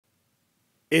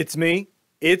It's me.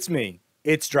 It's me.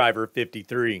 It's driver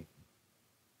 53.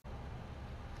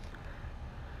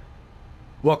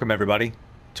 Welcome everybody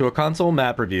to a console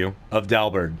map review of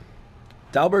Dalberg.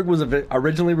 Dalberg was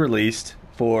originally released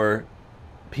for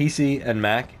PC and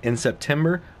Mac in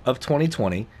September of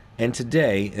 2020, and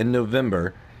today in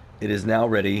November it is now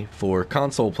ready for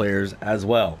console players as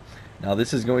well. Now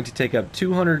this is going to take up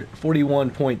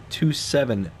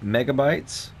 241.27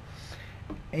 megabytes,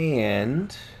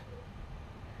 and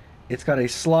it's got a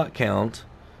slot count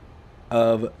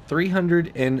of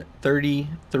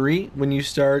 333 when you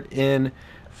start in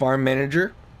Farm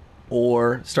Manager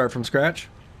or start from scratch.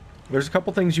 There's a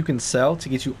couple things you can sell to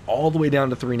get you all the way down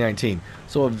to 319.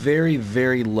 So a very,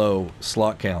 very low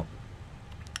slot count.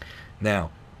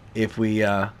 Now, if we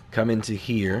come into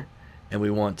here and we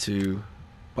want to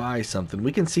buy something,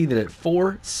 we can see that at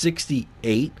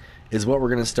 468 is what we're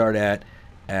going to start at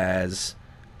as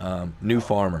new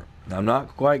farmer. Now, I'm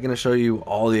not quite going to show you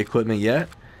all the equipment yet.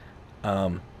 I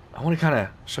want to kind of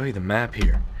show you the map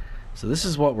here. So this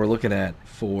is what we're looking at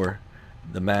for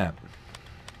the map.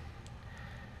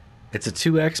 It's a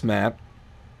 2x map.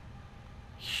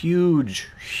 Huge,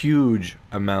 huge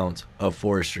amount of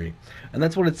forestry. And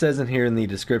that's what it says in here in the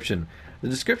description. The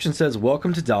description says,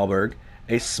 "Welcome to Dalberg,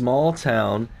 a small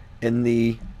town in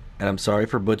the," and I'm sorry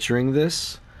for butchering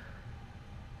this,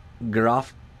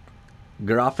 Grafenbachtal.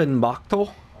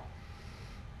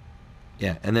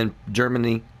 Yeah, and then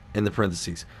Germany in the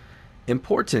parentheses.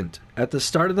 Important, at the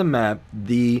start of the map,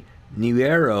 the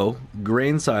Nuero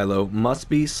grain silo must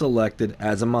be selected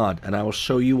as a mod, and I will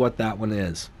show you what that one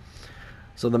is.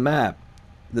 So the map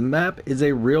is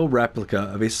a real replica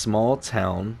of a small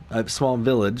town, a small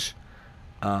village,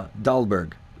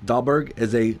 Dalberg. Dalberg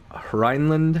is a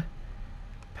Rhineland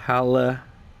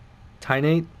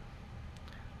Palatinate.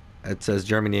 It says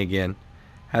Germany again.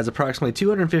 Has approximately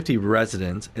 250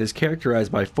 residents and is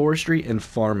characterized by forestry and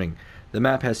farming. The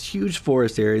map has huge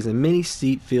forest areas and many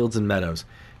steep fields and meadows.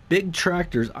 Big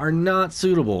tractors are not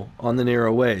suitable on the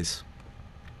narrow ways.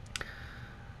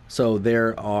 So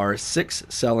there are 6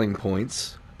 selling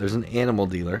points. There's an animal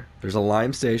dealer. There's a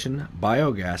lime station,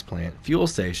 biogas plant, fuel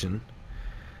station,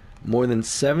 more than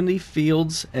 70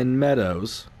 fields and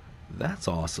meadows. That's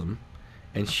awesome.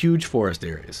 And huge forest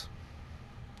areas.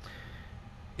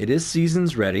 It is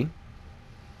seasons ready.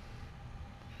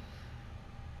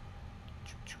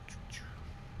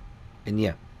 And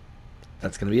yeah,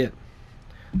 that's going to be it.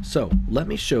 So let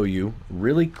me show you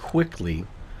really quickly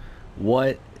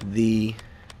what the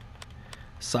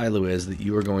silo is that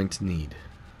you are going to need.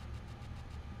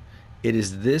 It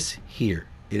is this here.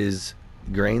 It is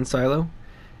grain silo,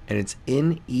 and it's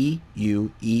N-E-U-E-R-O.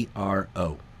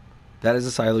 That is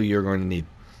a silo you're going to need.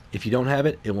 If you don't have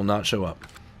it, it will not show up.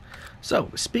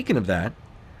 So, speaking of that,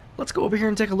 let's go over here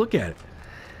and take a look at it.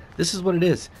 This is what it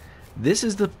is. This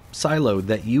is the silo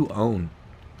that you own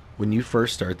when you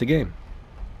first start the game.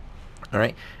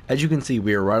 Alright, as you can see,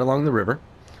 we are right along the river.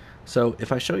 So,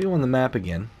 if I show you on the map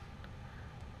again,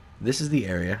 this is the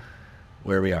area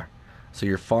where we are. So,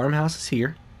 your farmhouse is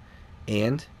here,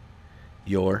 and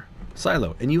your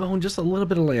silo. And you own just a little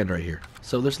bit of land right here.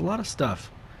 So, there's a lot of stuff.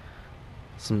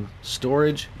 Some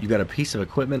storage. You got a piece of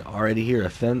equipment already here, a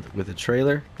fence with a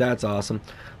trailer. That's awesome.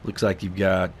 Looks like you've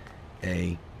got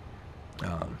a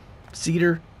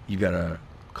seeder. You've got a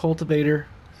cultivator.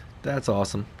 That's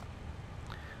awesome.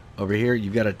 Over here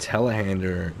you've got a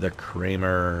telehandler, the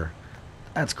Kramer.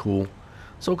 That's cool.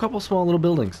 So a couple small little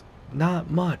buildings.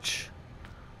 Not much,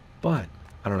 but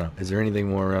I don't know. Is there anything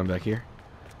more around back here?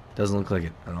 Doesn't look like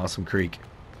it. An awesome creek.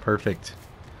 Perfect.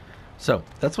 So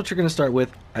that's what you're going to start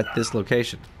with at this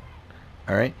location.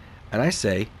 Alright, and I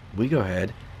say we go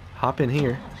ahead, hop in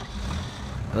here,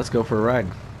 and let's go for a ride.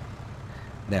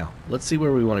 Now, let's see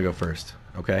where we want to go first,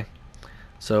 okay?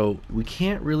 So we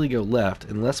can't really go left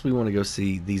unless we want to go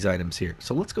see these items here.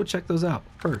 So let's go check those out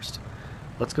first.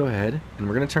 Let's go ahead, and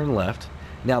we're going to turn left.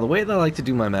 Now, the way that I like to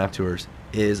do my map tours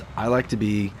is I like to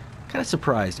be kind of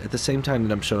surprised at the same time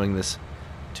that I'm showing this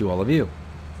to all of you.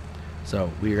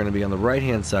 So we are going to be on the right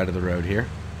hand side of the road here.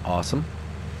 Awesome.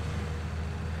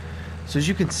 So as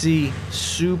you can see,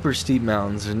 super steep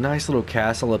mountains. There's a nice little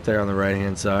castle up there on the right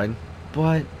hand side.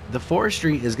 But the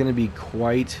forestry is going to be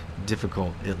quite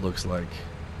difficult, it looks like.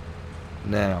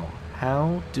 Now,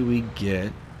 how do we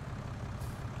get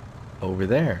over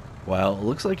there? Well, it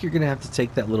looks like you're going to have to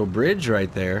take that little bridge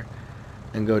right there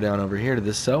and go down over here to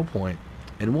this sell point.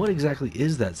 And what exactly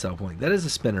is that sell point? That is a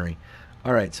spinnery.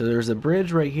 Alright, so there's a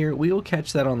bridge right here. We will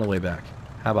catch that on the way back.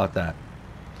 How about that?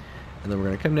 And then we're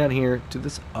going to come down here to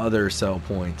this other sell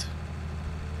point.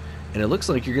 And it looks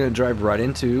like you're going to drive right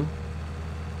into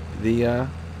the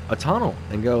a tunnel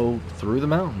and go through the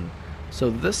mountain. So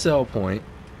this sell point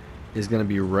is going to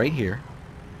be right here.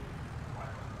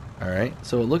 Alright,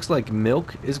 so it looks like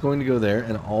milk is going to go there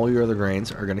and all your other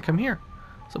grains are going to come here.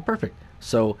 So perfect.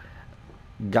 So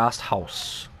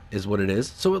Gasthaus is what it is.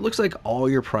 So it looks like all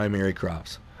your primary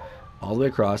crops all the way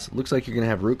across. Looks like you're going to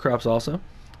have root crops also.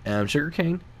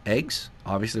 Sugarcane, eggs,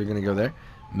 obviously are going to go there.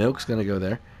 Milk's going to go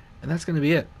there. And that's going to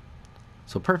be it.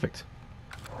 So perfect.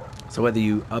 So whether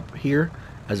you up here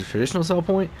as a traditional sell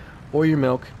point or your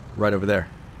milk right over there.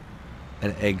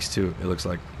 And eggs too, it looks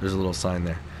like. There's a little sign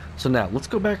there. So now let's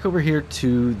go back over here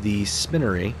to the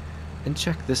spinnery and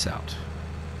check this out.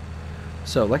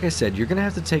 So like I said, you're going to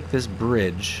have to take this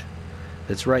bridge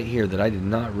that's right here that I did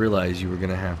not realize you were going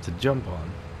to have to jump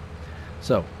on.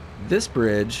 So this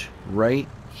bridge right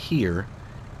here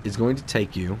is going to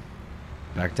take you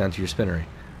back down to your spinnery.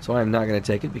 So I'm not going to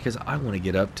take it because I want to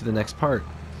get up to the next part.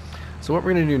 So what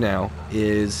we're going to do now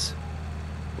is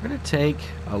we're going to take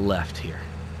a left here.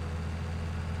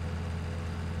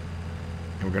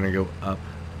 And we're going to go up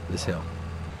this hill.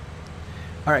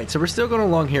 Alright, so we're still going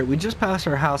along here. We just passed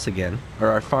our house again, or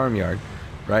our farmyard,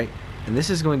 right? And this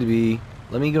is going to be,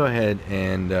 let me go ahead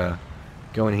and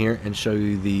go in here and show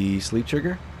you the sleep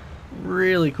trigger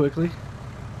really quickly.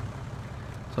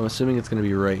 So I'm assuming it's going to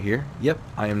be right here. Yep,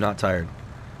 I am not tired.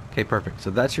 Okay, perfect. So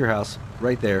that's your house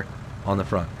right there on the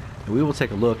front. And we will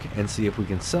take a look and see if we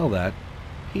can sell that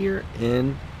here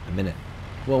in a minute.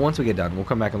 Well, once we get done, we'll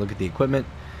come back and look at the equipment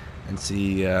and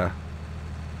see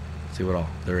what all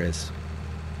there is.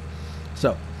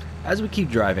 So, as we keep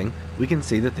driving, we can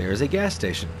see that there is a gas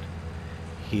station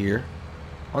here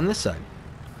on this side.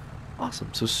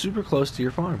 Awesome. So super close to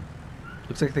your farm.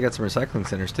 Looks like they got some recycling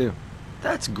centers too.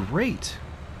 That's great.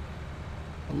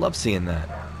 I love seeing that.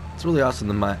 It's really awesome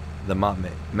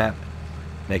the map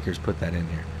makers put that in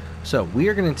here. So we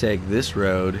are going to take this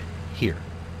road here.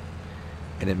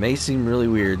 And it may seem really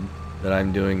weird that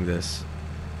I'm doing this,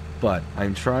 but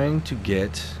I'm trying to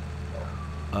get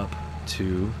up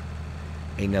to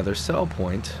another sell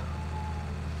point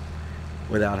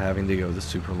without having to go the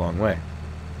super long way.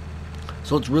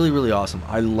 So it's really, really awesome.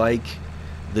 I like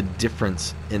the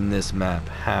difference in this map,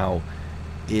 how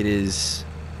it is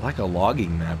like a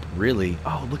logging map, really.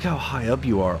 Oh, look how high up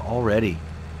you are already.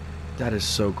 That is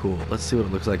so cool. Let's see what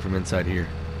it looks like from inside here.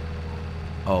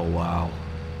 Oh, wow.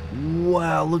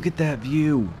 Wow, look at that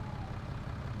view.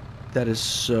 That is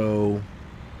so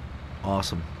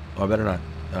awesome. Oh, I better not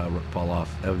fall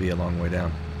off. That would be a long way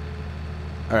down.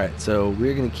 Alright, so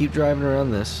we're going to keep driving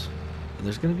around this. And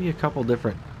there's going to be a couple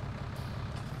different...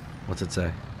 What's it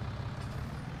say?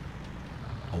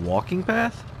 A walking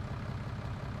path?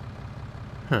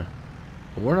 Huh.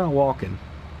 But we're not walking.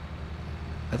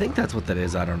 I think that's what that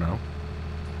is. I don't know.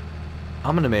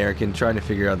 I'm an American trying to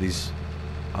figure out these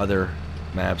other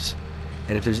maps.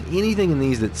 And if there's anything in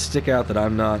these that stick out that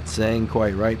I'm not saying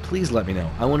quite right, please let me know.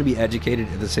 I want to be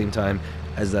educated at the same time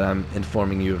as that I'm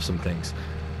informing you of some things.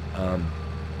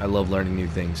 I love learning new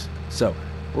things. So,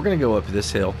 we're going to go up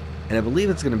this hill, and I believe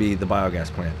it's going to be the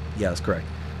biogas plant. Yeah, that's correct.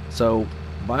 So,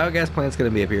 biogas plant's going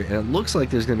to be up here, and it looks like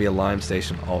there's going to be a lime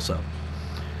station also.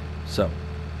 So,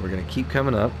 we're going to keep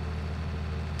coming up,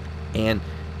 and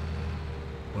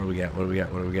what do we got? What do we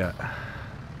got? What do we got?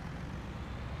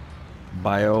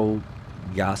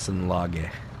 Biogasanlage.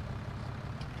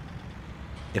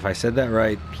 If I said that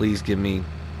right, please give me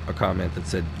a comment that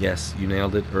said yes, you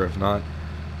nailed it, or if not,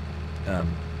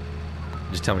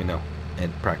 just tell me no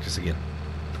and practice again.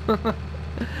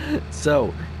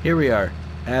 So here we are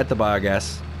at the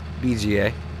biogas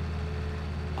BGA.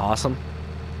 Awesome.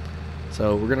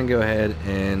 So we're gonna go ahead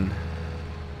and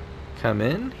come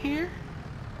in here.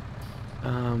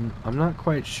 I'm not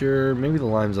quite sure. Maybe the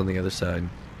lime's on the other side.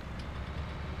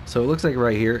 So it looks like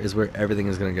right here is where everything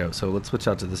is going to go. So let's switch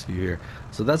out to this view here.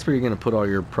 So that's where you're going to put all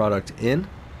your product in.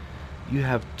 You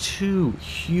have two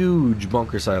huge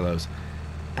bunker silos.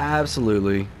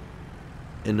 Absolutely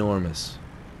enormous.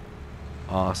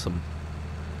 Awesome.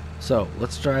 So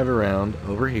let's drive around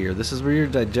over here. This is where your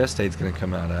digestate's going to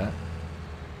come out at.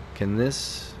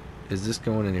 Is this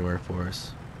going anywhere for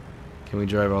us? Can we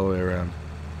drive all the way around?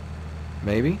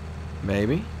 Maybe?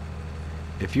 Maybe?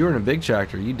 If you were in a big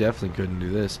tractor, you definitely couldn't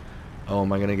do this. Oh,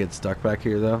 am I going to get stuck back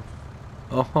here, though?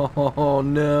 Oh,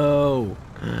 no.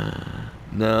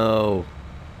 No.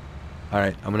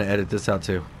 Alright, I'm going to edit this out,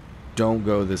 too. Don't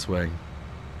go this way.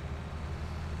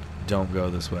 Don't go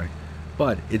this way.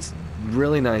 But it's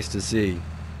really nice to see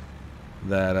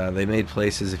that they made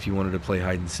places if you wanted to play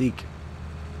hide and seek.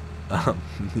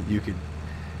 You could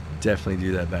definitely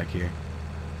do that back here.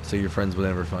 So your friends would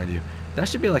never find you. That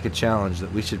should be like a challenge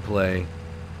that we should play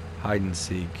hide and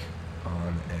seek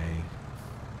on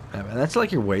a map. And that's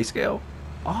like your weigh scale?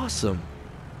 Awesome.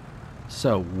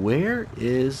 So, where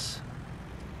is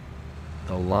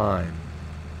the line?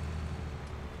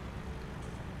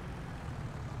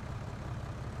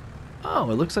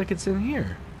 Oh, it looks like it's in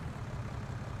here.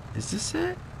 Is this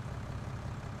it?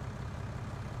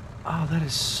 Oh, that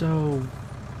is so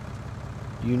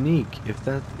unique, if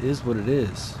that is what it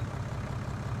is.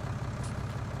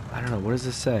 I don't know, what does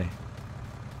this say?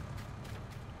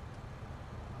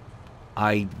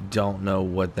 I don't know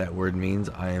what that word means.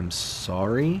 I am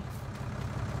sorry.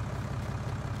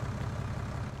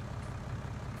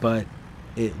 But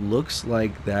it looks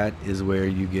like that is where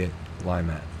you get lime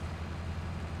at.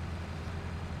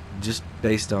 Just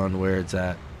based on where it's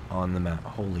at on the map.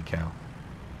 Holy cow.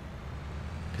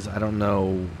 Because I don't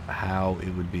know how it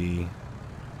would be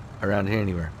around here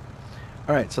anywhere.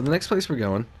 Alright, so the next place we're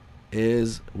going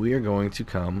is we are going to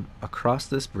come across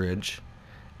this bridge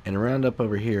and around up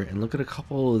over here and look at a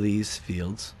couple of these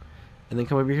fields and then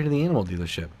come over here to the animal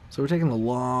dealership. So we're taking a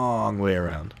long way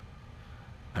around.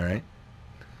 Alright.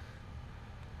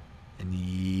 And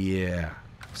yeah.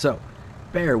 So,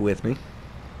 bear with me.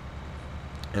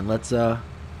 And let's go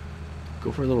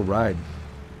for a little ride.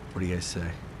 What do you guys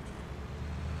say?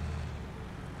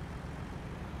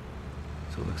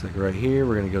 So it looks like right here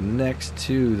we're going to go next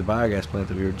to the biogas plant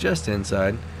that we were just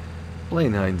inside.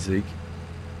 Playing hide and seek.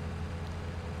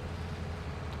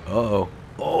 Uh-oh.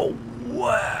 Oh,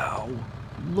 wow.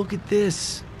 Look at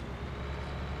this.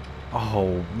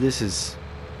 Oh, this is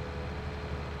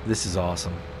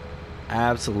awesome.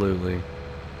 Absolutely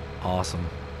awesome.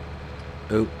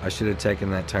 Oop, I should have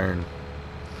taken that turn.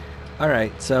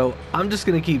 Alright, so I'm just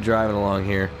going to keep driving along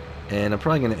here, and I'm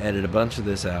probably going to edit a bunch of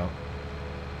this out.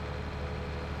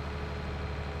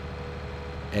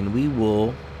 And we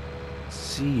will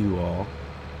see you all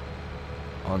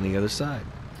on the other side.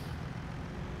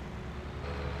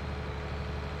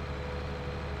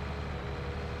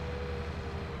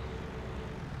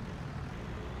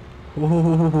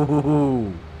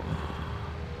 Whoa.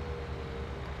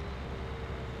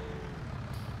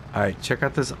 Alright, check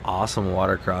out this awesome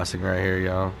water crossing right here,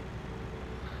 y'all.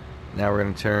 Now we're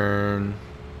going to turn...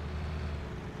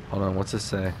 Hold on, what's this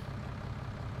say?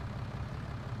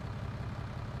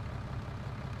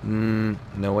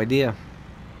 No idea.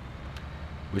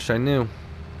 Wish I knew.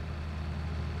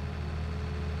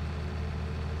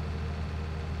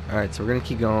 Alright, so we're going to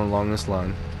keep going along this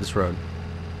line, this road.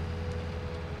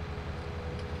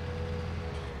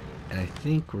 And I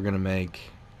think we're going to make...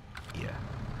 Yeah.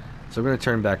 So we're going to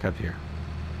turn back up here.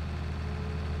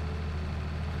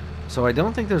 So I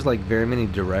don't think there's like very many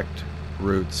direct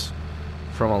routes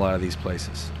from a lot of these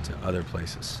places to other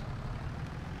places.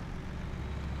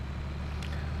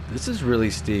 This is really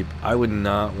steep. I would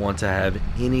not want to have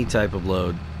any type of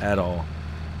load at all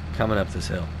coming up this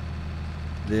hill.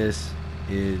 This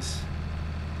is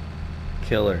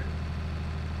killer.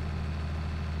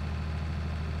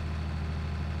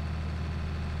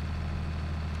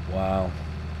 Wow.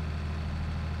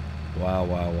 Wow,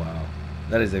 wow, wow.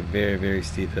 That is a very, very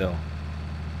steep hill.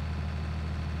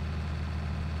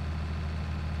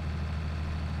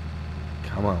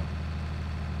 Come on.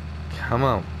 Come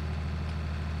on.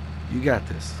 You got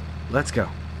this. Let's go.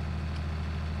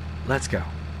 Let's go.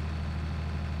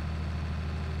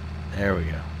 There we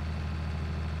go.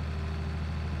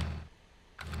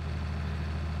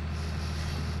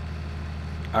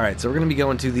 Alright, so we're going to be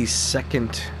going to the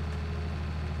second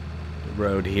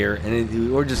road here,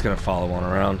 and we're just going to follow on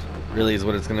around. Really is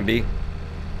what it's going to be.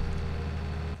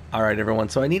 Alright, everyone,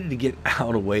 so I needed to get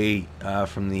out away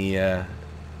from the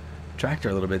tractor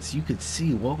a little bit so you could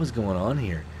see what was going on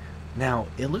here. Now,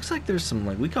 it looks like there's some,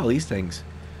 like, we call these things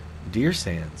deer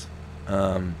stands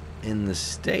in the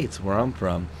States where I'm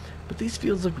from, but these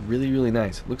fields look really, really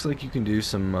nice. Looks like you can do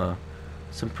some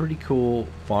pretty cool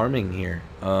farming here.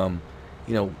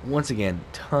 You know, once again,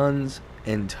 tons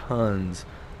and tons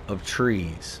of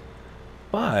trees,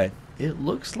 but it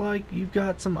looks like you've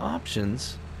got some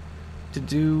options to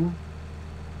do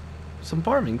some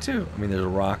farming too. I mean, there's a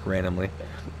rock randomly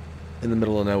in the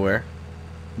middle of nowhere,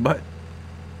 but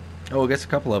oh, I guess a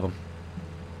couple of them.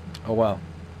 Oh wow.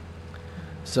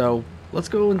 So let's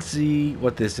go and see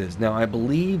what this is. Now I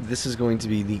believe this is going to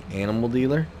be the animal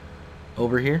dealer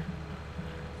over here.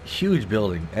 Huge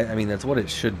building. I mean, that's what it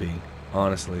should be,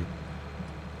 honestly.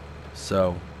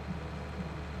 So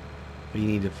we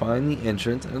need to find the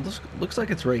entrance, and it looks like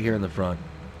it's right here in the front.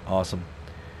 Awesome.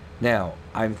 Now,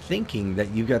 I'm thinking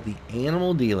that you've got the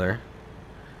animal dealer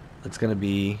that's going to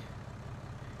be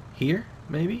here,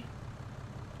 maybe?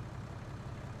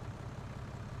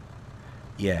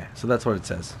 Yeah, so that's what it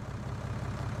says.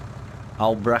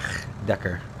 Albrecht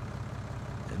Decker.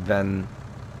 Van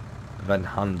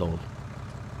Handel.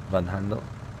 Van Handel?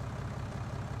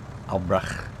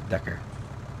 Albrecht Decker.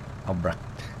 Albrecht.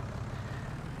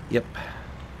 Yep.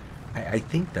 I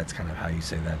think that's kind of how you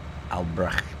say that.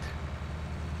 Albrecht.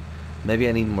 Maybe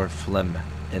I need more phlegm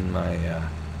in my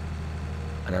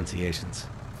enunciations.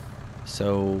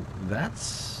 So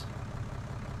that's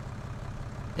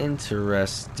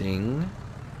interesting.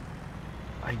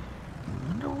 I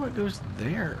wonder what goes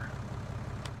there.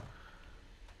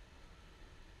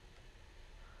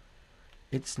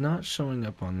 It's not showing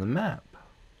up on the map.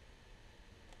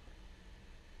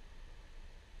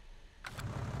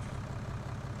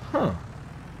 Huh.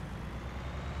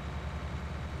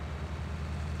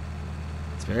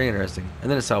 It's very interesting. And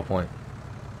then a sell point.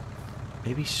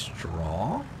 Maybe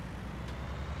straw?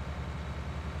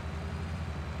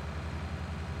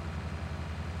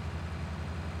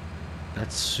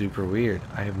 That's super weird.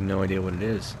 I have no idea what it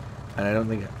is. And I don't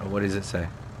think... What does it say?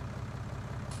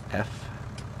 F?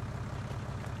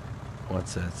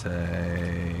 What's that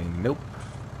say? Nope.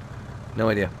 No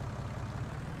idea.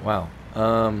 Wow.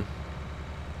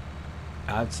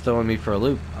 That's throwing me for a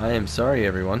loop. I am sorry,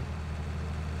 everyone.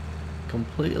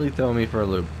 Completely throwing me for a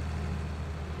loop.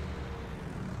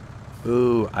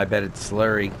 Ooh, I bet it's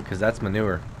slurry, because that's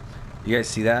manure. You guys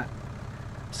see that?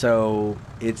 So,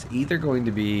 it's either going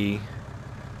to be...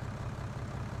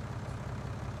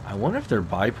 I wonder if they're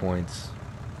buy points.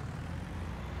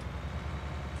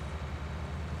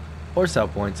 Or sell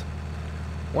points.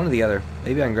 One or the other.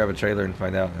 Maybe I can grab a trailer and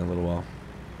find out in a little while.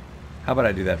 How about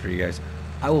I do that for you guys?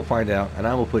 I will find out, and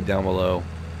I will put down below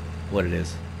what it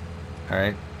is.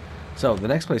 Alright? So, the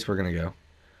next place we're going to go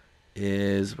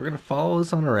is we're going to follow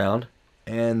this on around,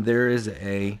 and there is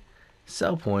a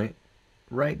sell point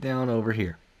right down over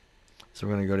here. So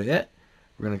we're going to go to it,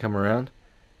 we're going to come around,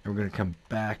 and we're going to come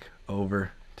back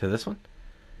over to this one,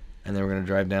 and then we're going to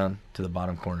drive down to the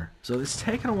bottom corner. So it's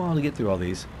taken a while to get through all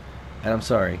these, and I'm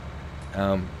sorry.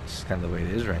 It's just kind of the way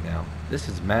it is right now. This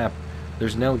is map.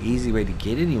 There's no easy way to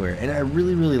get anywhere, and I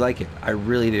really, really like it. I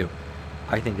really do.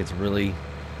 I think it's really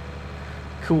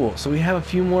cool. So we have a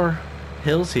few more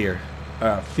hills here,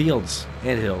 fields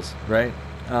and hills, right?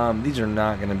 These are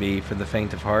not going to be for the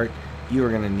faint of heart. You are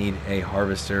going to need a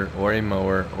harvester or a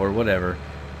mower or whatever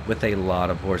with a lot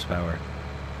of horsepower.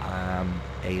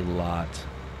 A lot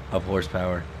of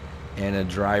horsepower, and a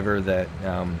driver that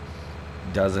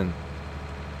doesn't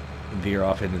veer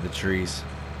off into the trees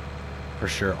for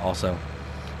sure also.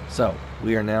 So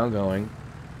we are now going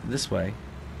this way.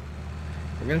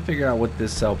 We're going to figure out what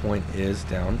this sell point is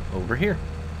down over here.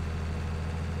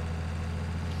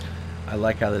 I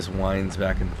like how this winds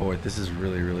back and forth. This is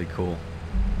really, really cool.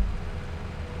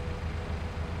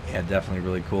 Yeah, definitely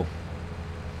really cool.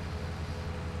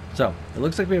 So, it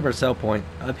looks like we have our sell point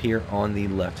up here on the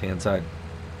left-hand side.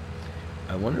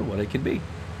 I wonder what it could be.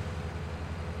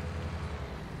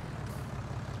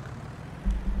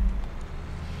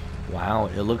 Wow,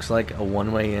 it looks like a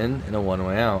one-way in and a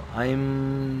one-way out.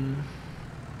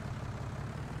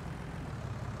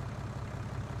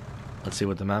 Let's see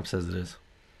what the map says it is.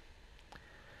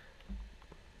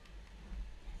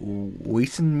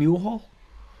 Wiesenmühle?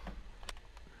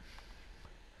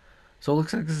 So it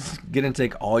looks like this is going to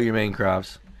take all your main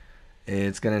crops.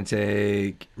 It's going to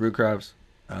take root crops,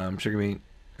 sugar beet,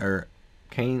 or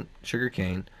cane, sugar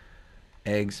cane,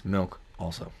 eggs, milk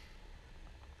also.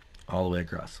 All the way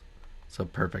across. So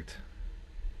perfect.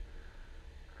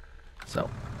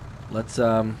 So let's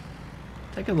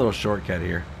take a little shortcut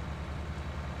here.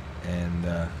 And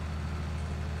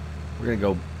we're going to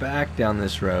go back down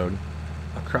this road,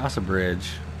 across a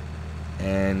bridge,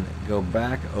 and go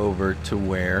back over to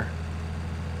where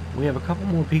we have a couple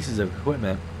more pieces of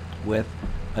equipment with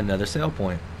another sale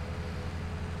point.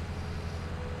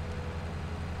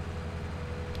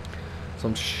 So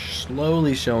I'm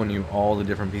slowly showing you all the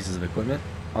different pieces of equipment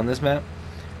on this map,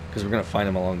 because we're going to find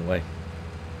them along the way.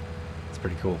 It's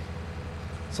pretty cool.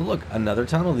 So look, another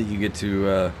tunnel that you get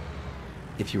to,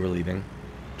 if you were leaving,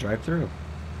 drive through.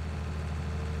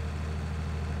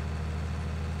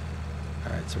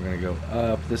 Alright, so we're going to go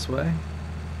up this way.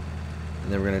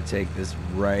 And then we're going to take this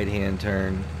right-hand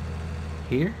turn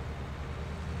here.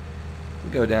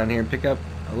 We'll go down here and pick up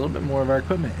a little bit more of our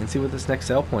equipment and see what this next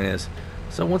sell point is.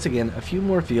 So once again, a few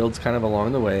more fields kind of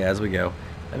along the way as we go.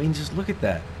 I mean, just look at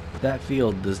that. That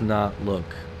field does not look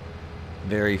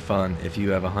very fun if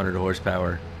you have a 100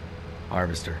 horsepower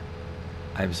harvester.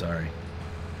 I'm sorry.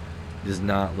 Does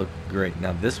not look great.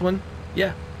 Now this one,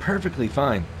 yeah, perfectly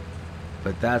fine.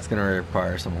 But that's going to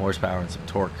require some horsepower and some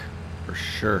torque for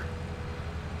sure.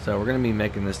 So we're going to be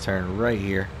making this turn right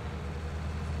here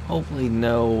Hopefully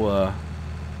no,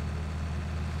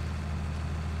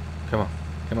 come on,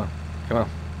 come on, come on.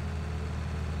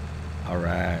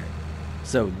 Alright.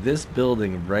 So this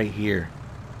building right here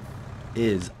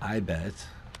is, I bet,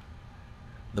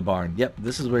 the barn. Yep,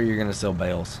 this is where you're going to sell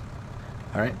bales.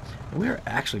 Alright, we are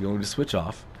actually going to switch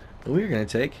off, and we're going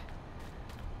to take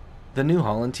the New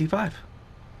Holland T5.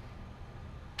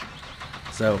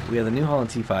 So we have the New Holland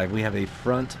T5, we have a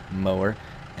front mower,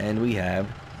 and we have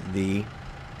the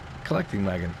collecting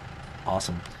wagon.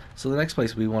 Awesome. So the next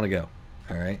place we want to go,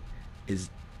 alright, is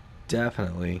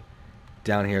definitely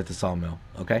down here at the sawmill.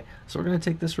 Okay, so we're going to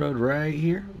take this road right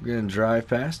here, we're going to drive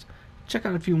past, check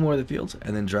out a few more of the fields,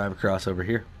 and then drive across over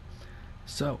here.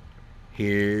 So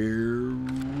here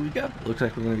we go. Looks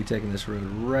like we're going to be taking this road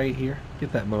right here.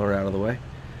 Get that mower out of the way.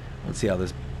 Let's see how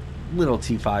this little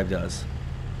T5 does.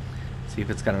 See if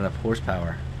it's got enough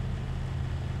horsepower.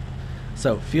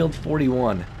 So field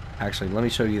 41, actually let me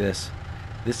show you this.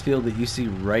 This field that you see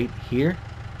right here,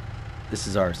 this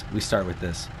is ours. We start with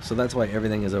this. So that's why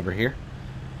everything is over here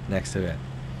next to it.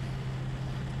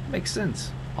 Makes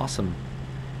sense. Awesome.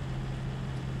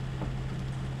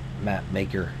 Map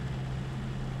maker.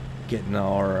 Getting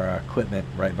our equipment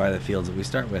right by the fields that we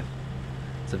start with.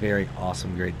 It's a very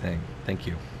awesome, great thing. Thank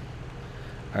you.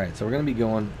 Alright, so we're going to be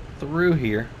going through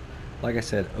here, like I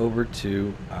said, over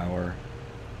to our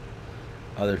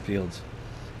other fields.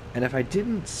 And if I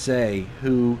didn't say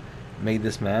who made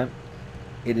this map,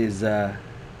 it is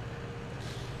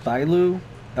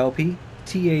ThiluLP,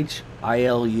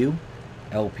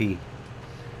 ThiluLP.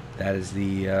 That is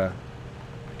the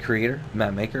creator,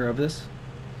 map maker of this.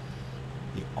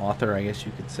 The author, I guess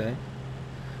you could say.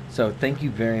 So thank you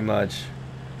very much,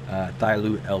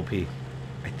 ThiluLP.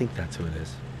 I think that's who it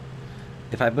is.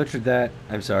 If I butchered that,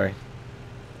 I'm sorry.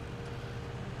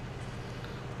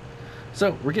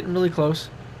 So we're getting really close.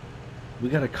 We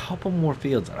got a couple more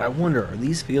fields. I wonder, are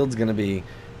these fields going to be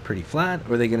pretty flat,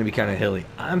 or are they going to be kind of hilly?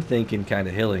 I'm thinking kind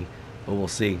of hilly, but we'll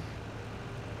see.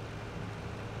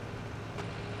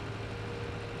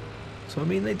 So I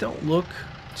mean, they don't look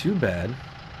too bad.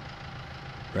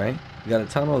 Right? We got a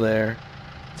tunnel there,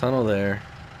 tunnel there.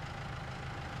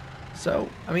 So,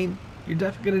 I mean, you're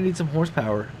definitely going to need some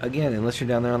horsepower, again, unless you're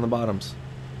down there on the bottoms.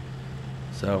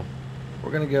 So,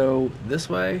 we're going to go this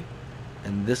way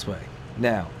and this way.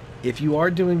 Now, if you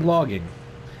are doing logging,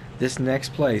 this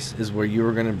next place is where you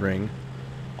are going to bring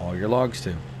all your logs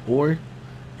to, or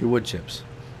your wood chips.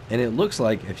 And it looks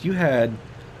like if you had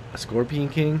a Scorpion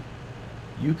King,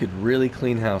 you could really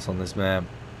clean house on this map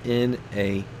in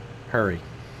a hurry.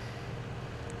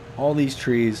 All these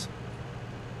trees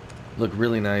look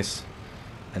really nice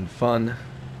and fun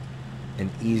and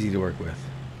easy to work with.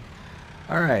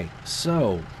 Alright,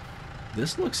 so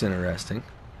this looks interesting.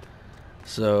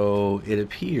 So it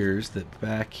appears that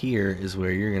back here is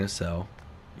where you're going to sell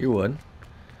your wood.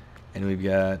 And we've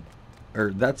got,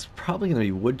 or that's probably going to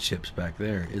be wood chips back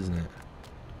there, isn't it?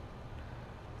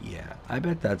 Yeah, I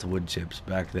bet that's wood chips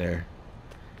back there.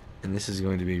 And this is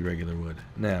going to be regular wood.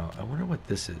 Now, I wonder what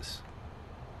this is.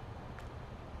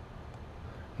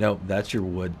 Nope, that's your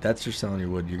wood. That's your selling your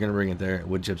wood. You're going to bring it there.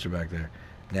 Wood chips are back there.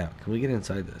 Now, can we get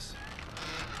inside this?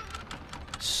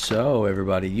 So,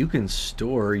 everybody, you can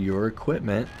store your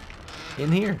equipment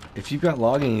in here. If you've got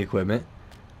logging equipment,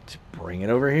 just bring it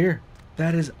over here.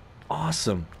 That is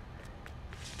awesome.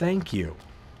 Thank you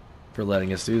for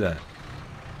letting us do that.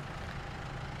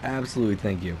 Absolutely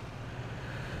thank you.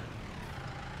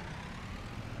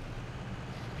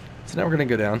 So now we're going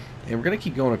to go down, and we're going to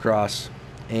keep going across,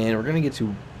 and we're going to get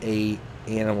to a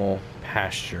animal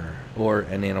pasture, or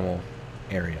an animal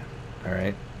area.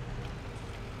 Alright?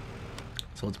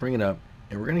 So let's bring it up,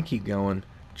 and we're going to keep going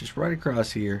just right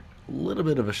across here. A little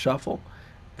bit of a shuffle,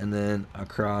 and then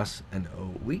across, and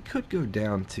oh, we could go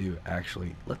down to,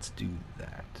 actually, let's do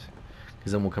that.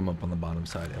 Because then we'll come up on the bottom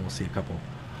side, and we'll see a couple.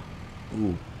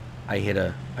 Ooh, I hit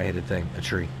a thing, a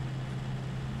tree.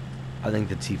 I think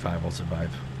the T5 will survive.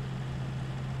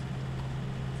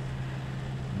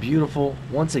 Beautiful.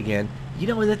 Once again, you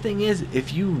know what the thing is,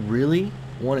 if you really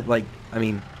want it, like, I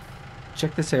mean,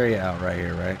 check this area out right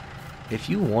here, right? If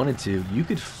you wanted to, you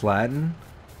could flatten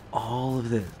all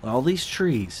these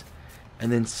trees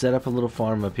and then set up a little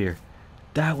farm up here.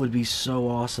 That would be so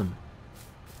awesome.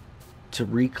 To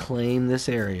reclaim this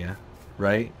area,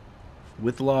 right?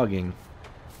 With logging,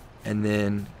 and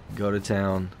then go to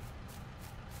town.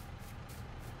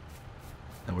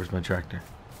 Now where's my tractor?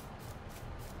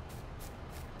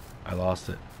 I lost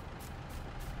it.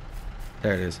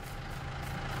 There it is.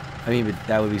 I mean, but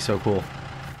that would be so cool.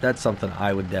 That's something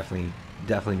I would definitely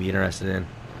be interested in.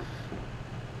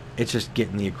 It's just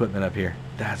getting the equipment up here.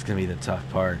 That's going to be the tough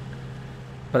part.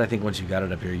 But I think once you got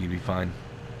it up here, you'd be fine.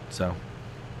 So,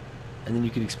 and then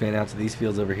you can expand out to these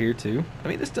fields over here too. I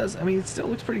mean, it still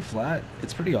looks pretty flat.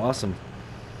 It's pretty awesome.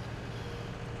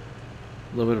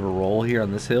 A little bit of a roll here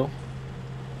on this hill.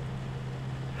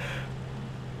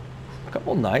 A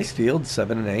couple nice fields,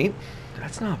 7 and 8.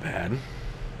 That's not bad.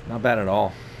 Not bad at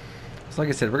all. So like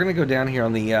I said, we're going to go down here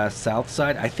on the south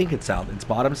side. I think it's south. It's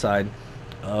bottom side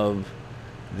of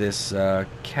this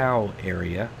cow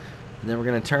area. And then we're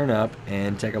going to turn up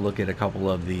and take a look at a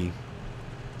couple of the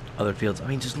other fields. I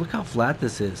mean, just look how flat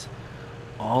this is.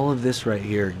 All of this right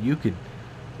here, you could...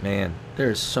 Man, there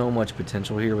is so much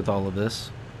potential here with all of this.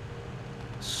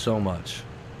 So much.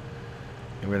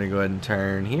 And we're going to go ahead and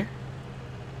turn here.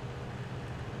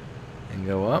 And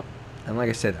go up. And like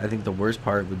I said, I think the worst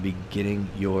part would be getting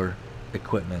your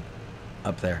equipment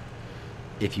up there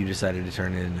if you decided to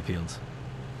turn it into fields.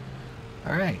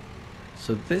 Alright,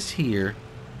 so this here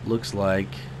looks like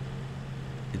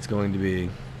it's going to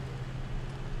be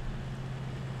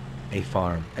a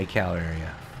farm, a cow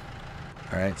area.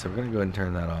 Alright, so we're going to go ahead and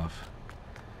turn that off.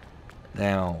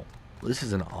 Now, this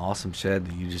is an awesome shed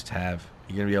that you just have.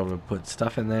 You're going to be able to put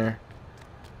stuff in there.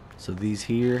 So these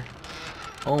here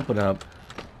open up.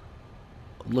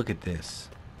 Look at this.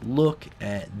 Look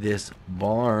at this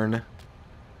barn.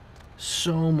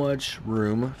 So much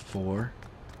room for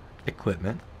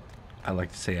equipment. I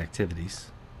like to say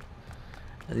activities.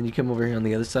 And then you come over here on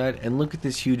the other side and look at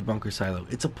this huge bunker silo.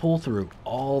 It's a pull through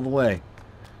all the way.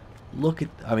 Look at,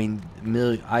 I mean,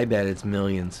 I bet it's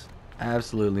millions.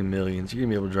 Absolutely millions. You're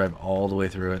going to be able to drive all the way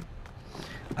through it.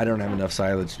 I don't have enough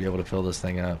silage to be able to fill this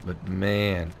thing up, but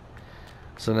man.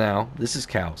 So now, this is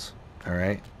cows,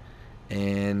 alright?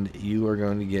 And you are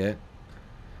going to get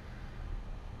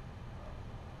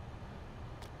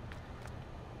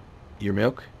your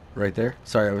milk right there.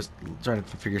 Sorry, I was trying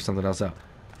to figure something else out.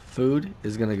 Food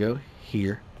is going to go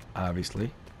here,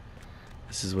 obviously.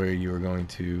 This is where you are going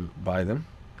to buy them.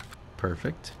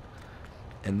 Perfect.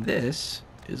 And this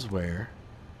is where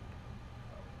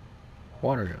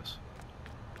water goes.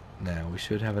 Now, we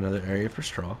should have another area for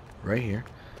straw right here.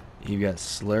 You've got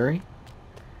slurry.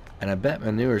 And I bet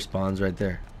manure spawns right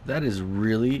there. That is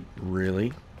really,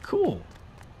 really cool.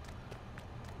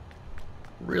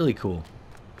 Really cool.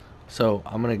 So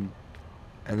I'm going to...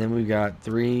 And then we've got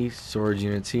 3 storage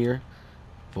units here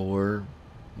for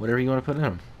whatever you want to put in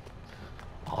them.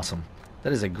 Awesome.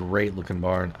 That is a great looking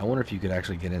barn. I wonder if you could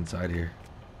actually get inside here.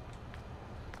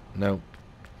 Nope.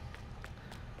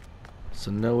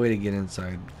 So no way to get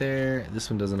inside there.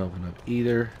 This one doesn't open up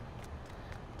either.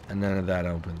 And none of that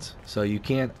opens. So you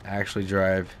can't actually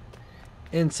drive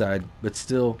inside, but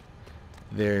still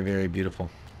very, very beautiful.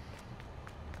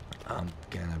 I'm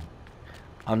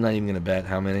not even going to bet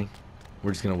how many.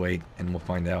 We're just going to wait and we'll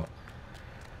find out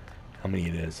how many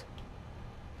it is.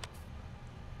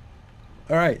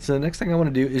 Alright, so the next thing I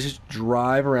want to do is just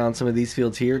drive around some of these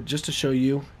fields here just to show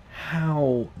you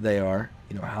how they are,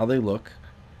 you know, how they look.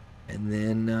 And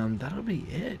then that'll be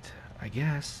it, I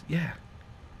guess. Yeah.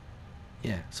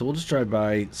 Yeah, so we'll just drive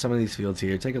by some of these fields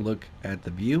here, take a look at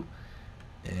the view,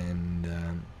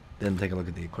 and then take a look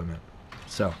at the equipment.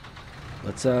 So,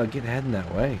 let's get heading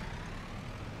that way.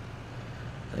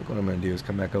 I think what I'm going to do is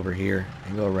come back over here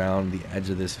and go around the edge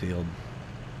of this field.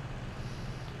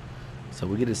 So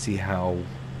we get to see how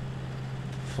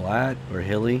flat or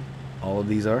hilly all of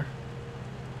these are.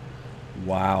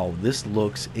 Wow, this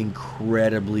looks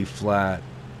incredibly flat.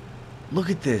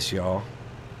 Look at this, y'all.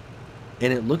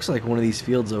 And it looks like one of these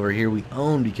fields over here we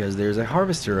own because there's a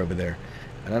harvester over there.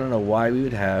 And I don't know why we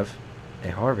would have a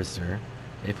harvester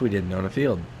if we didn't own a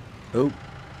field. Oh.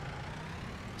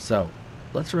 So,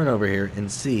 let's run over here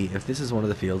and see if this is one of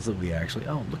the fields that we actually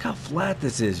own. Look how flat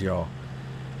this is, y'all.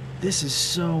 This is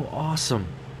so awesome.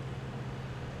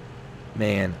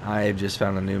 Man, I have just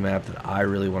found a new map that I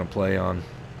really want to play on.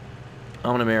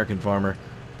 I'm an American farmer,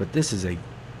 but this is a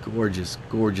gorgeous,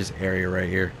 gorgeous area right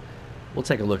here. We'll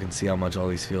take a look and see how much all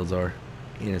these fields are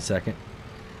in a second.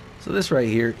 So this right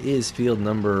here is field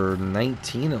number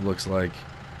 19, it looks like.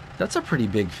 That's a pretty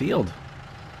big field.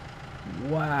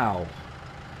 Wow.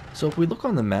 So if we look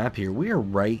on the map here, we are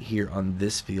right here on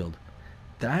this field.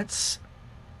 That's,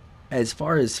 as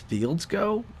far as fields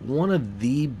go, one of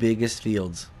the biggest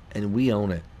fields, and we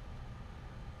own it.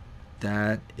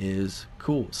 That is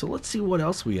cool. So let's see what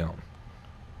else we own.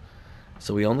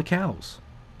 So we own the cows.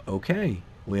 Okay.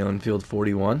 We own field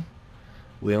 41,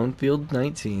 we own field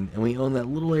 19, and we own that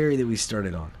little area that we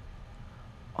started on.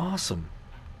 Awesome.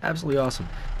 Absolutely awesome.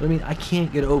 But I mean, I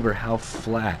can't get over how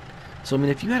flat. So I mean,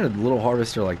 if you had a little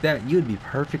harvester like that, you would be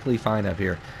perfectly fine up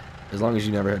here, as long as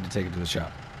you never had to take it to the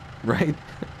shop. right?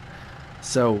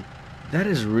 So that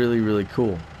is really, really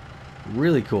cool.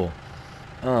 Really cool.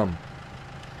 Um,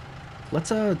 let's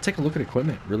take a look at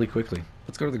equipment really quickly.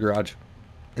 Let's go to the garage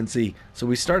and see. So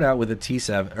we start out with a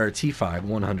T7 or a T5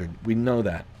 100. We know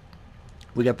that.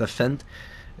 We got the Fendt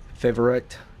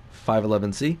Favorite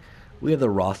 511C. We have the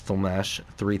Rothelmash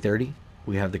 330.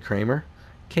 We have the Kramer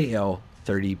KL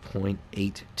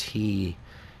 30.8T.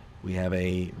 We have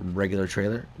a regular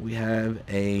trailer. We have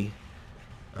a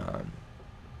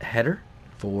header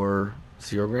for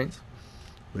zero grains.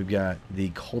 We've got the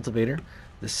cultivator,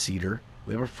 the seeder.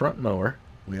 We have a front mower.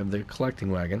 We have the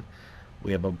collecting wagon.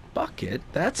 We have a bucket.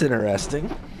 That's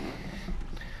interesting.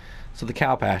 So the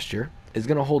cow pasture is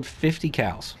going to hold 50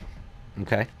 cows.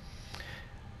 Okay.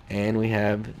 And we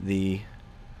have the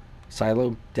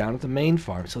silo down at the main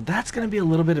farm. So that's going to be a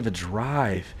little bit of a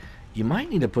drive. You might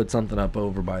need to put something up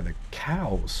over by the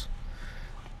cows,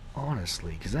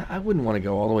 honestly, because I wouldn't want to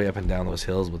go all the way up and down those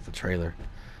hills with the trailer.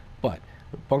 But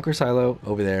bunker silo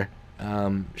over there,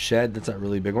 shed, that's that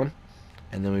really big one,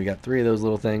 and then we've got 3 of those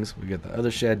little things. We got the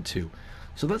other shed too.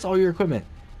 So that's all your equipment.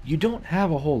 You don't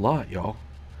have a whole lot, y'all.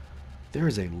 There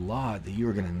is a lot that you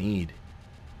are gonna need,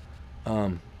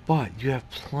 but you have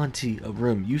plenty of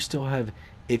room. You still have,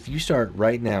 if you start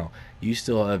right now, you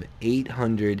still have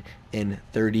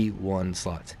 831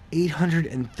 slots.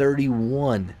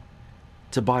 831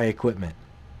 to buy equipment.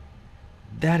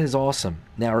 That is awesome.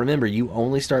 Now remember, you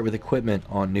only start with equipment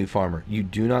on New Farmer. You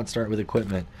do not start with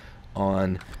equipment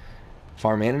on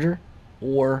Farm Manager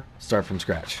or start from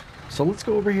scratch. So let's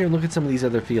go over here and look at some of these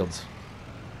other fields.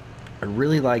 I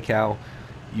really like how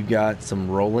you got some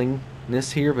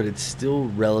rollingness here, but it's still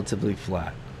relatively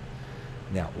flat.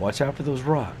 Now watch out for those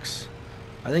rocks.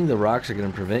 I think the rocks are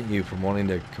going to prevent you from wanting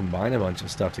to combine a bunch of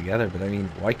stuff together, but I mean,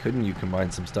 why couldn't you combine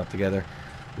some stuff together?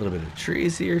 A little bit of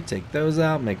trees here, take those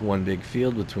out, make one big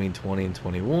field between 20 and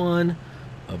 21,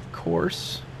 of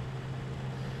course.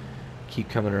 Keep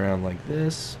coming around like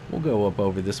this. We'll go up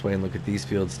over this way and look at these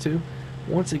fields too.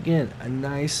 Once again, a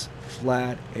nice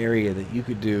flat area that you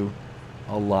could do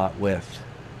a lot with.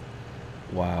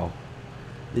 Wow.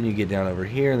 Then you get down over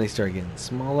here and they start getting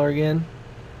smaller again.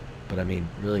 But I mean,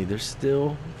 really, they're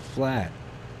still flat.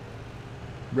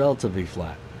 Relatively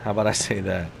flat. How about I say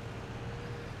that?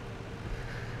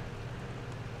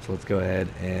 So let's go ahead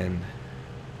and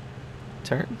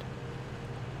turn.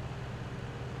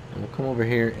 And we'll come over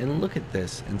here and look at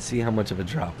this and see how much of a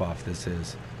drop off this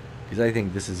is. Because I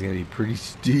think this is going to be pretty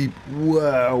steep.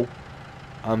 Wow.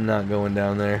 I'm not going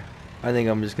down there. I think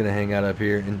I'm just going to hang out up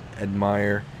here and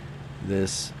admire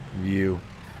this view.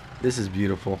 This is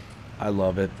beautiful. I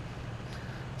love it.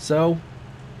 So,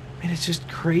 man, it's just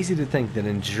crazy to think that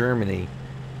in Germany,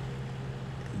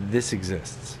 this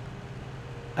exists.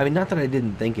 I mean, not that I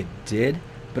didn't think it did,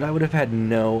 but I would have had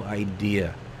no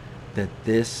idea that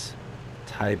this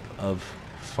type of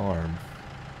farm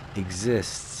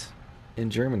exists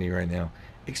in Germany right now.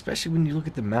 Especially when you look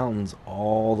at the mountains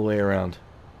all the way around.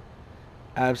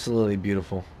 Absolutely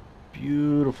beautiful.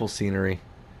 Beautiful scenery.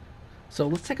 So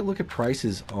let's take a look at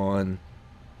prices on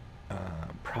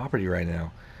property right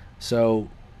now. So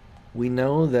we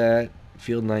know that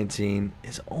field 19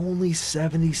 is only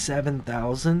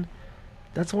 77,000.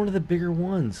 That's one of the bigger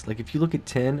ones. Like if you look at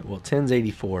 10, well, 10's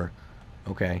 84.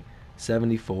 Okay,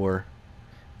 74.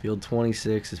 Field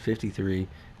 26 is 53.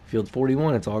 Field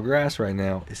 41, it's all grass right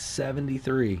now, is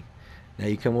 73. Now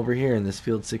you come over here and this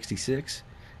field 66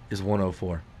 is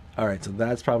 104. All right, so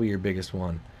that's probably your biggest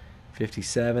one.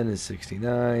 57 is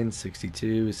 69,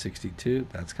 62 is 62.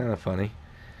 That's kind of funny.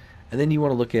 And then you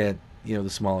want to look at, you know, the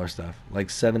smaller stuff, like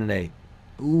 7 and 8.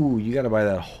 Ooh, you got to buy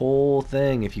that whole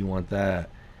thing if you want that.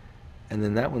 And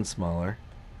then that one's smaller.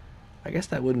 I guess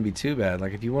that wouldn't be too bad.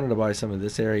 Like if you wanted to buy some of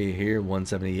this area here,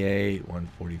 178,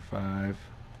 145,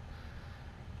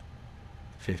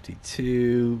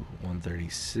 52,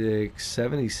 136,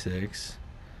 76,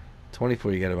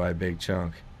 24, you got to buy a big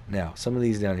chunk. Now, some of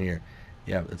these down here,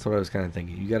 yeah, that's what I was kind of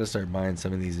thinking. You got to start buying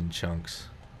some of these in chunks.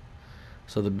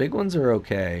 So the big ones are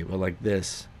okay. Well, like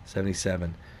this,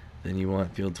 77. Then you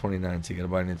want field 29, so you got to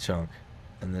buy it in a chunk.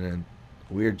 And then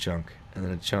a weird chunk. And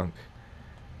then a chunk.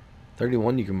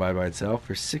 31 you can buy by itself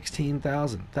for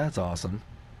 16,000. That's awesome.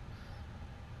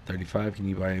 35, can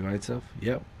you buy it by itself?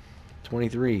 Yep.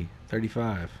 23,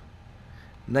 35.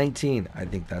 19, I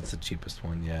think that's the cheapest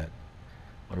one yet.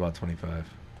 What about 25?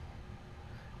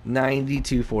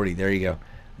 92.40. There you go.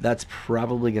 That's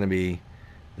probably going to be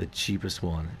the cheapest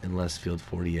one, unless field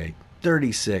 48.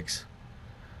 36.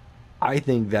 I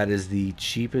think that is the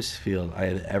cheapest field I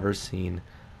have ever seen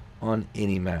on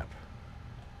any map.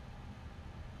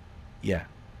 Yeah.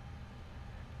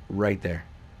 Right there.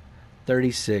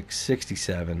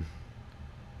 36.67.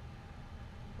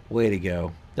 Way to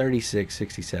go.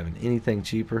 36.67. Anything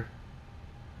cheaper?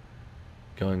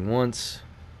 Going once.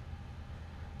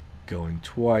 Going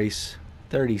twice.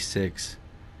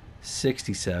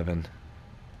 36.67.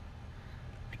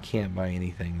 I can't buy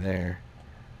anything there.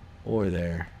 Or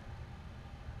there.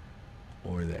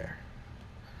 Or there.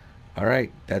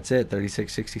 Alright, that's it.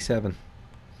 36.67.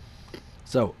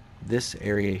 So, this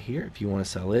area here, if you want to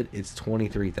sell it, it's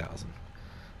 23,000.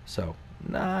 So,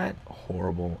 not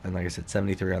horrible. And like I said,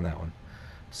 73 on that one.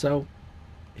 So,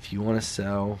 if you want to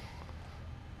sell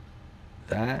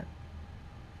that,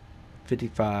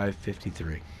 55,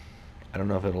 53. I don't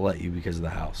know if it'll let you because of the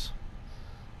house.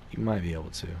 You might be able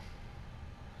to.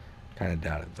 Kind of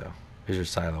doubt it though. Here's your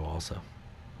silo also.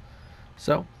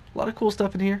 So, a lot of cool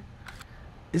stuff in here.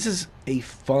 This is a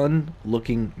fun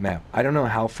looking map. I don't know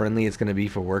how friendly it's going to be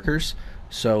for workers.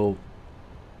 So,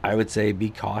 I would say be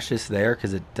cautious there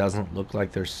because it doesn't look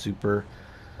like they're super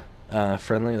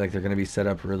friendly. Like they're going to be set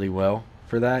up really well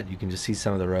for that. You can just see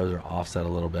some of the rows are offset a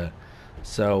little bit.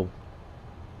 So,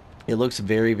 it looks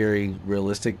very, very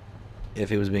realistic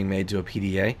if it was being made to a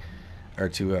PDA or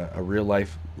to a real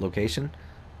life location.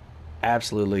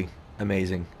 Absolutely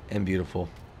amazing and beautiful.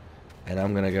 And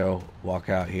I'm gonna go walk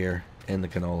out here in the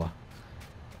canola.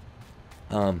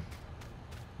 But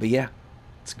yeah,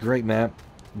 it's a great map,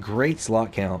 great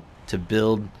slot count to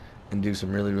build and do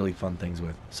some really, really fun things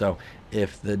with. So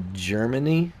if the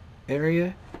Germany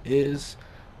area is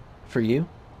for you,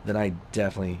 then I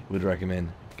definitely would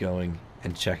recommend going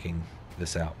and checking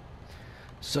this out.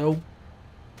 So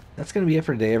that's going to be it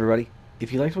for today, everybody.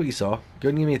 If you liked what you saw, go ahead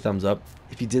and give me a thumbs up.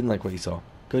 If you didn't like what you saw,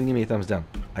 go ahead and give me a thumbs down.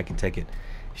 I can take it.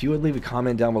 If you would leave a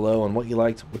comment down below on what you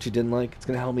liked, what you didn't like, it's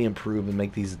going to help me improve and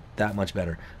make these that much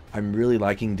better. I'm really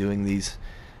liking doing these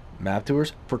map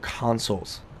tours for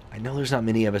consoles. I know there's not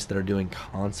many of us that are doing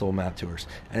console map tours,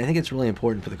 and I think it's really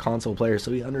important for the console players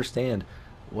so we understand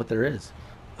what there is.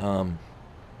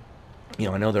 You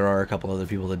know, I know there are a couple other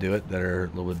people that do it that are a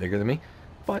little bit bigger than me,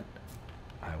 but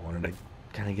I wanted to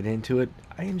kind of get into it.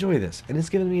 I enjoy this, and it's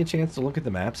given me a chance to look at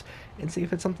the maps and see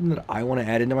if it's something that I want to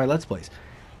add into my Let's Plays.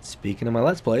 Speaking of my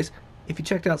Let's Plays, if you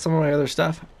checked out some of my other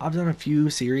stuff, I've done a few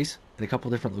series in a couple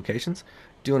different locations,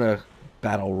 doing a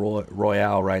battle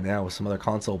royale right now with some other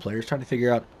console players, trying to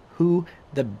figure out who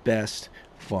the best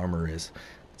farmer is.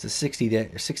 It's a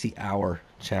 60-hour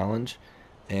challenge,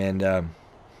 and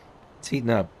it's heating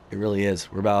up. It really is.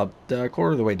 We're about a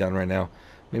quarter of the way done right now,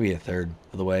 maybe a third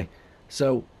of the way.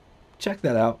 So check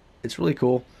that out. It's really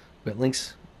cool. We've got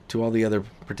links to all the other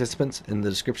participants in the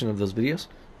description of those videos.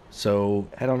 So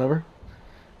head on over,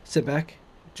 sit back,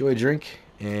 enjoy a drink,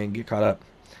 and get caught up.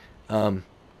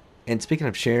 And speaking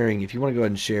of sharing, if you want to go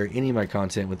ahead and share any of my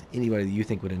content with anybody that you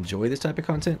think would enjoy this type of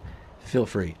content, feel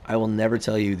free. I will never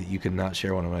tell you that you could not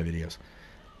share one of my videos.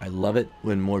 I love it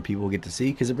when more people get to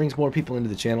see because it brings more people into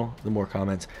the channel, the more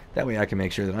comments. That way I can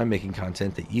make sure that I'm making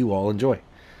content that you all enjoy.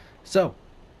 So,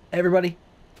 everybody,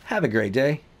 have a great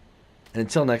day. And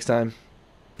until next time,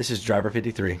 this is Driver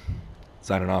 53,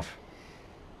 signing off.